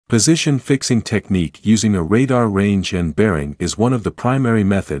Position fixing technique using a radar range and bearing is one of the primary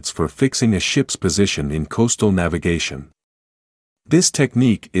methods for fixing a ship's position in coastal navigation. This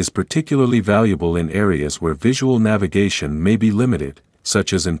technique is particularly valuable in areas where visual navigation may be limited,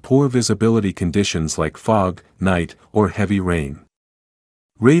 such as in poor visibility conditions like fog, night, or heavy rain.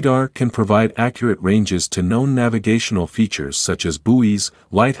 Radar can provide accurate ranges to known navigational features such as buoys,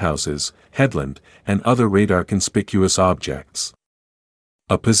 lighthouses, headland, and other radar-conspicuous objects.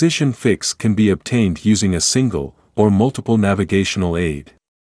 A position fix can be obtained using a single or multiple navigational aid.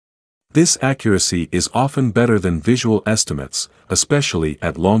 This accuracy is often better than visual estimates, especially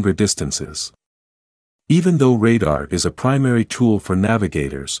at longer distances. Even though radar is a primary tool for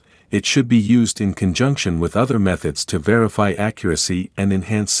navigators, it should be used in conjunction with other methods to verify accuracy and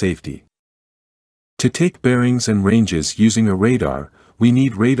enhance safety. To take bearings and ranges using a radar, we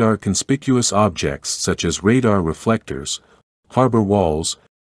need radar conspicuous objects such as radar reflectors, harbor walls,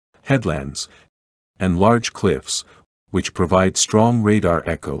 headlands, and large cliffs, which provide strong radar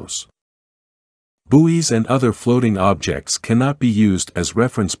echoes. Buoys and other floating objects cannot be used as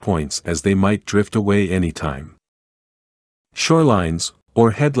reference points as they might drift away anytime. Shorelines,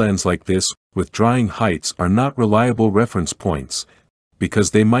 or headlands like this, with drying heights are not reliable reference points,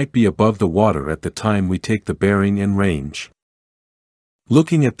 because they might be above the water at the time we take the bearing and range.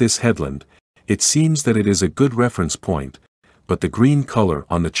 Looking at this headland, it seems that it is a good reference point, but the green color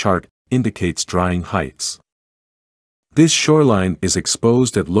on the chart indicates drying heights. This shoreline is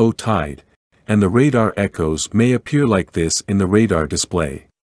exposed at low tide, and the radar echoes may appear like this in the radar display.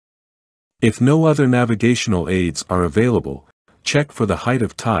 If no other navigational aids are available, check for the height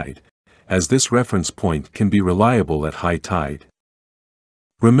of tide, as this reference point can be reliable at high tide.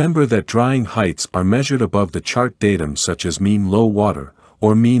 Remember that drying heights are measured above the chart datum such as mean low water,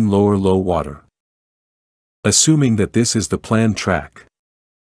 or mean lower low water. Assuming that this is the planned track.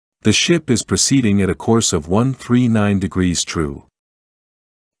 The ship is proceeding at a course of 139 degrees true.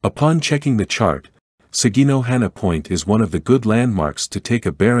 Upon checking the chart, Saginaw-Hannah Point is one of the good landmarks to take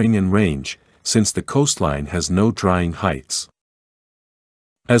a bearing and range, since the coastline has no drying heights.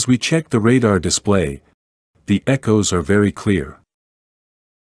 As we check the radar display, the echoes are very clear.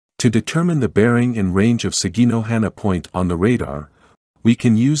 To determine the bearing and range of Saginaw-Hannah Point on the radar, we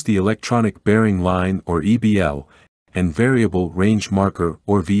can use the electronic bearing line or EBL, and variable range marker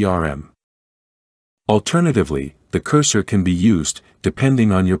or VRM. Alternatively, the cursor can be used,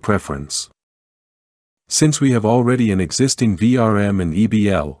 depending on your preference. Since we have already an existing VRM and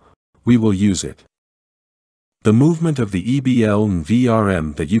EBL, we will use it. The movement of the EBL and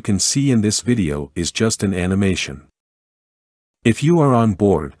VRM that you can see in this video is just an animation. If you are on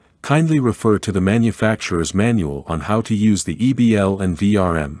board, kindly refer to the manufacturer's manual on how to use the EBL and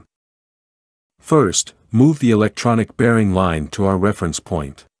VRM. First, move the electronic bearing line to our reference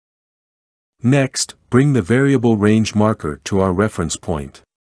point. Next, bring the variable range marker to our reference point.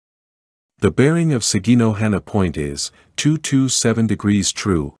 The bearing of Saginaw-Hannah Point is 227 degrees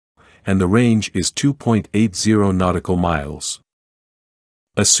true, and the range is 2.80 nautical miles.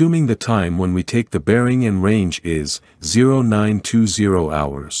 Assuming the time when we take the bearing and range is 0920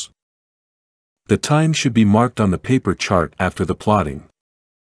 hours. The time should be marked on the paper chart after the plotting.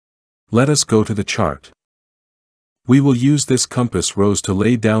 Let us go to the chart. We will use this compass rose to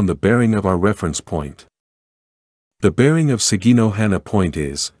lay down the bearing of our reference point. The bearing of Saginaw-Hannah Point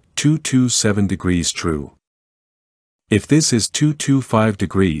is 227 degrees true. If this is 225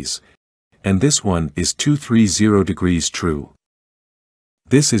 degrees, and this one is 230 degrees true,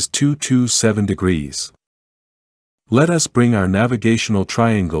 this is 227 degrees. Let us bring our navigational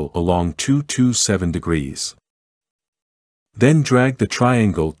triangle along 227 degrees. Then drag the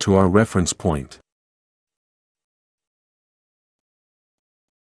triangle to our reference point.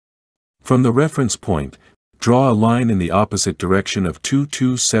 From the reference point, draw a line in the opposite direction of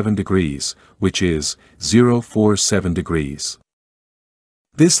 227 degrees, which is 047 degrees.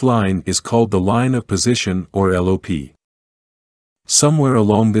 This line is called the line of position or LOP. Somewhere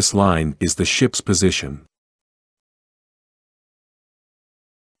along this line is the ship's position.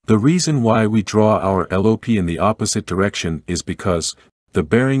 The reason why we draw our LOP in the opposite direction is because the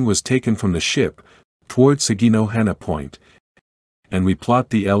bearing was taken from the ship towards Saginaw-Hannah Point, and we plot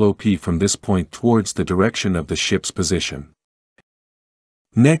the LOP from this point towards the direction of the ship's position.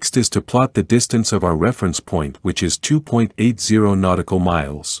 Next is to plot the distance of our reference point, which is 2.80 nautical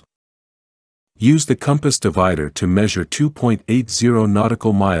miles. Use the compass divider to measure 2.80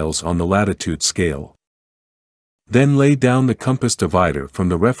 nautical miles on the latitude scale. Then lay down the compass divider from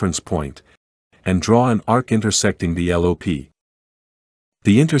the reference point, and draw an arc intersecting the LOP.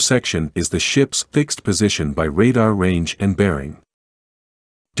 The intersection is the ship's fixed position by radar range and bearing.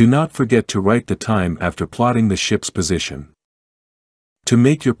 Do not forget to write the time after plotting the ship's position. To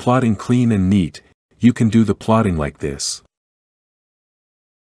make your plotting clean and neat, you can do the plotting like this.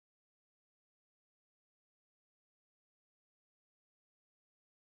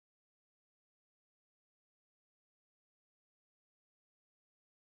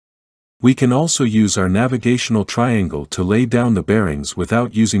 We can also use our navigational triangle to lay down the bearings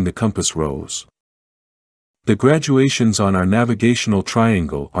without using the compass rose. The graduations on our navigational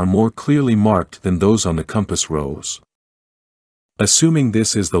triangle are more clearly marked than those on the compass rose. Assuming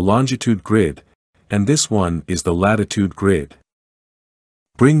this is the longitude grid, and this one is the latitude grid.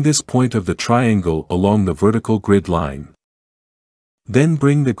 Bring this point of the triangle along the vertical grid line. Then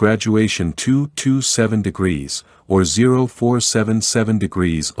bring the graduation 227 degrees, or 0477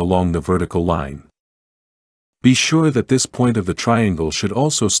 degrees along the vertical line. Be sure that this point of the triangle should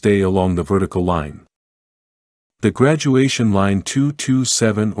also stay along the vertical line. The graduation line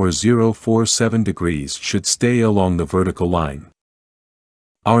 227 or 047 degrees should stay along the vertical line.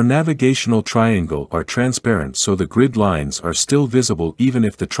 Our navigational triangle are transparent, so the grid lines are still visible even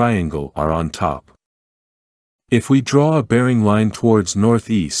if the triangle are on top. If we draw a bearing line towards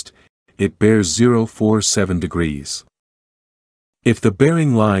northeast, it bears 047 degrees. If the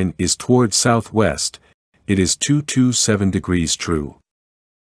bearing line is towards southwest, it is 227 degrees true.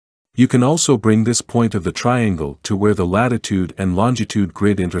 You can also bring this point of the triangle to where the latitude and longitude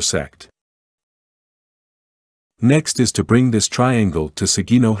grid intersect. Next is to bring this triangle to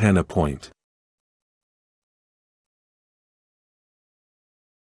Saginaw-Hannah Point.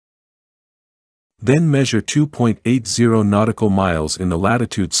 Then measure 2.80 nautical miles in the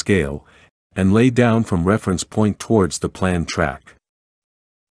latitude scale, and lay down from reference point towards the planned track.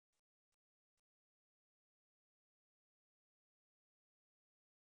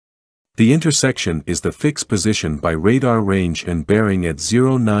 The intersection is the fixed position by radar range and bearing at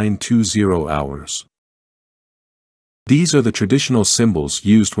 0920 hours. These are the traditional symbols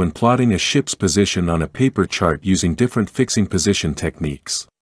used when plotting a ship's position on a paper chart using different fixing position techniques.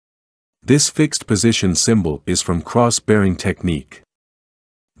 This fixed position symbol is from cross-bearing technique.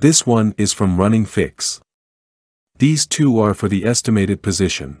 This one is from running fix. These two are for the estimated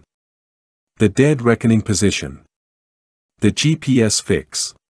position. The dead reckoning position. The GPS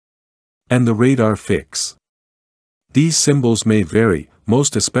fix. And the radar fix. These symbols may vary,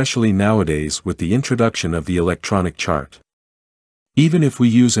 most especially nowadays with the introduction of the electronic chart. Even if we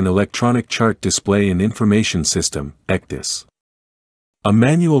use an electronic chart display and information system, ECDIS. A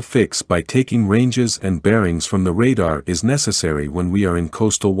manual fix by taking ranges and bearings from the radar is necessary when we are in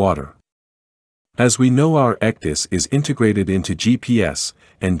coastal water. As we know, our ECDIS is integrated into GPS,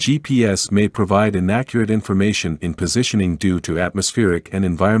 and GPS may provide inaccurate information in positioning due to atmospheric and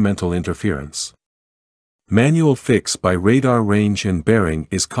environmental interference. Manual fix by radar range and bearing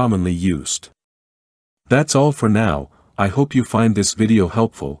is commonly used. That's all for now. I hope you find this video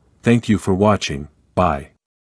helpful. Thank you for watching. Bye.